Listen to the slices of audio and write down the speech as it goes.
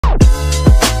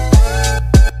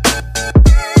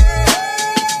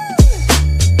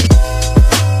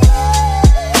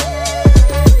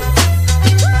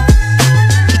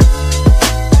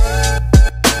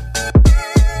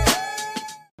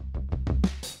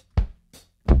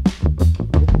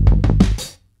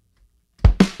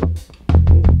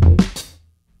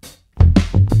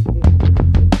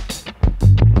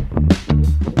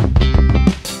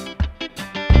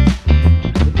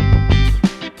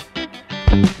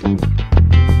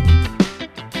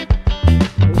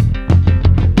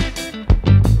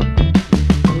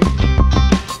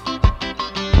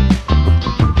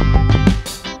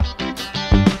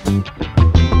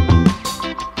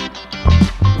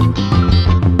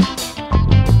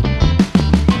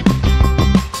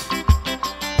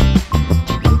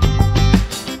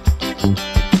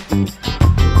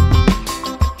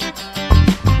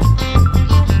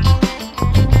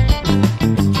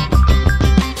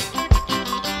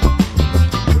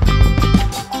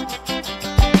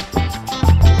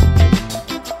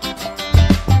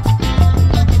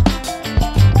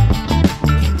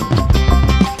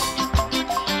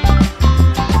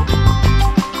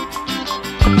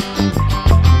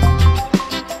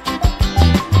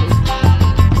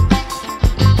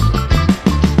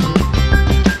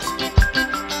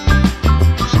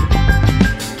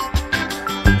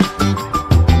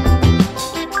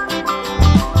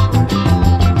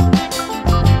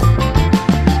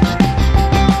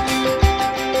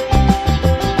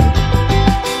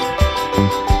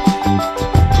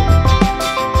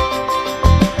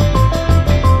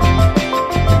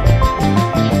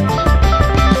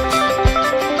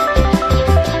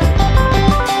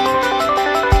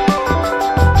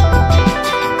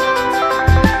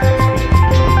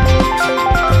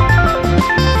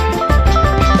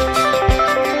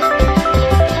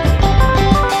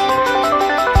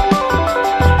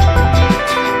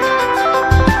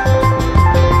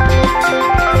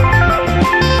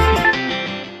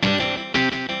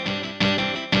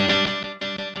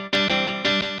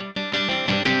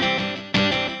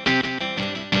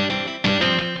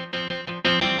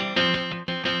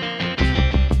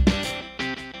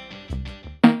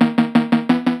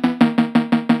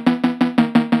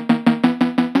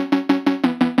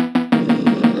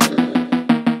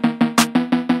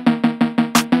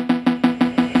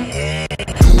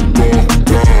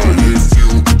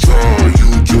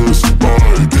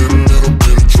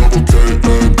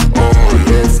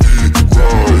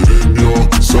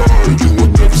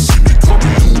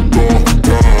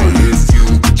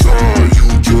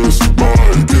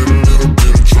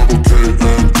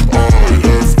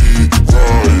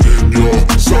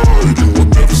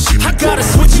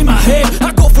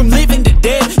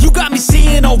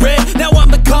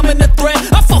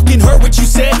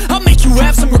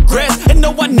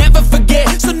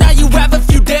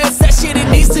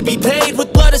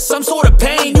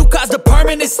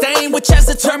which has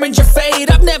determined your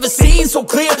fate. I've never seen so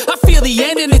clear, I feel the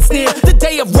end and it's near. The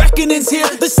day of reckoning's here,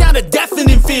 the sound of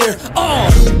deafening fear. You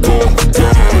gon'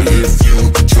 die if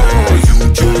you try,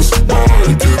 you just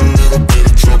might get a little bit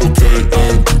of trouble,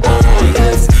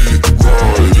 K-N-I-F-E,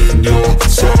 right in your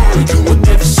side. You will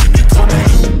never see me coming.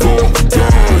 You gon'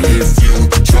 die if you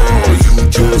try, you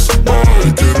just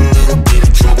might get a little bit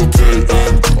of trouble,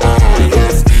 K-N-I-F-E,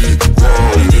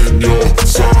 right in your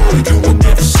side. You will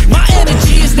never see me. My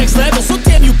energy is next level, so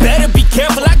damn you better be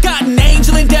careful. I got an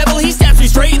angel and devil, he stabs me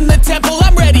straight in the temple.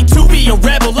 I'm ready to be a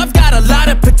rebel, I've got a lot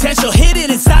of potential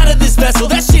hidden inside of this vessel.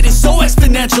 That shit is so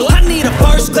exponential, I need a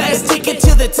first class ticket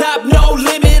to the top, no